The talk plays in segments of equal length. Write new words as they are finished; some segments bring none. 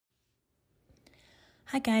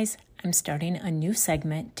Hi guys, I'm starting a new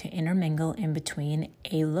segment to intermingle in between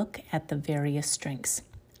a look at the various strengths.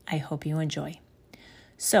 I hope you enjoy.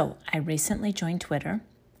 So, I recently joined Twitter.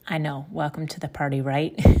 I know, welcome to the party,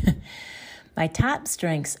 right? My top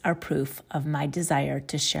strengths are proof of my desire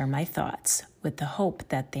to share my thoughts with the hope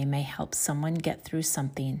that they may help someone get through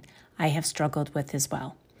something I have struggled with as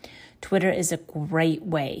well. Twitter is a great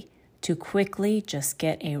way to quickly just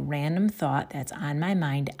get a random thought that's on my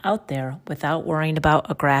mind out there without worrying about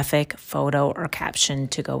a graphic, photo, or caption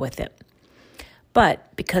to go with it.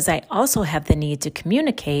 But because I also have the need to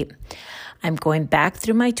communicate, I'm going back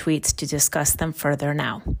through my tweets to discuss them further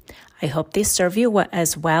now. I hope they serve you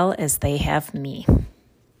as well as they have me.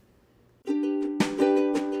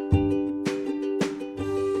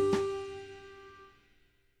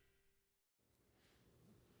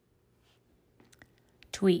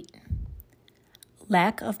 Tweet.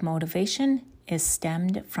 Lack of motivation is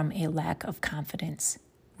stemmed from a lack of confidence,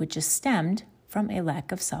 which is stemmed from a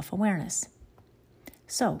lack of self-awareness.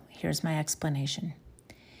 So here's my explanation.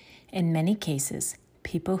 In many cases,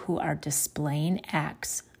 people who are displaying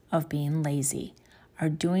acts of being lazy are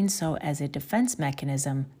doing so as a defense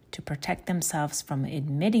mechanism to protect themselves from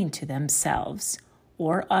admitting to themselves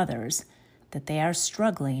or others that they are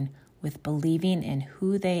struggling with believing in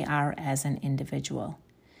who they are as an individual.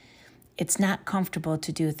 It's not comfortable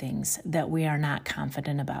to do things that we are not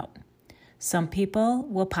confident about. Some people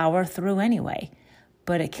will power through anyway,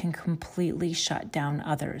 but it can completely shut down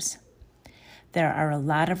others. There are a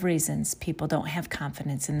lot of reasons people don't have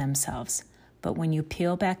confidence in themselves, but when you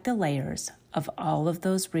peel back the layers of all of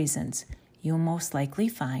those reasons, you'll most likely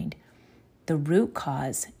find the root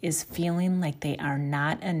cause is feeling like they are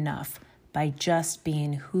not enough by just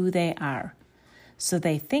being who they are. So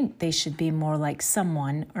they think they should be more like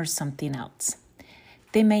someone or something else.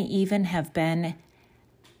 They may even have been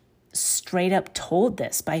straight up told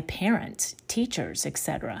this by parents, teachers,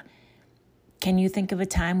 etc. Can you think of a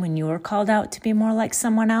time when you were called out to be more like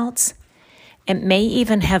someone else? It may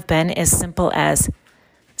even have been as simple as,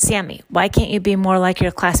 Sammy, why can't you be more like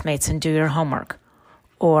your classmates and do your homework?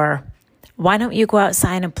 Or, why don't you go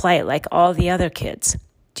outside and play like all the other kids?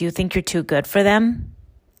 Do you think you're too good for them?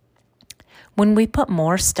 When we put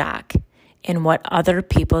more stock in what other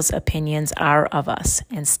people's opinions are of us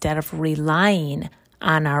instead of relying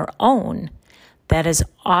on our own, that is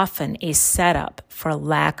often a setup for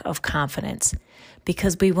lack of confidence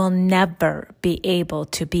because we will never be able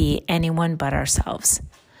to be anyone but ourselves.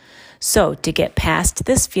 So to get past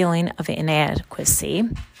this feeling of inadequacy,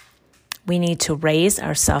 we need to raise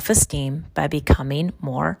our self-esteem by becoming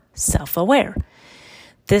more self-aware.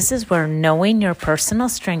 This is where knowing your personal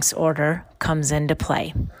strengths order comes into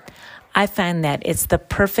play. I find that it's the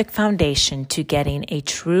perfect foundation to getting a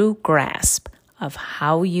true grasp of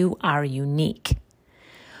how you are unique.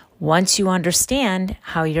 Once you understand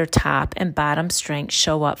how your top and bottom strengths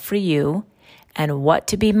show up for you and what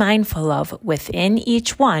to be mindful of within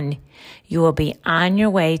each one, you will be on your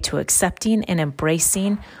way to accepting and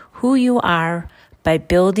embracing who you are by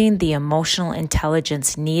building the emotional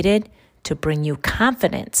intelligence needed to bring you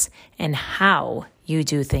confidence in how you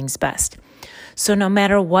do things best. So no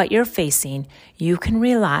matter what you're facing, you can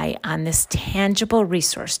rely on this tangible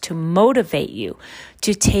resource to motivate you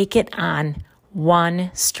to take it on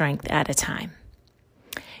one strength at a time.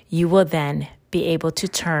 You will then be able to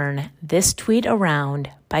turn this tweet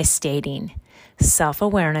around by stating,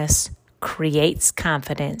 self-awareness creates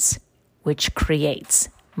confidence, which creates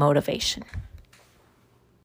motivation.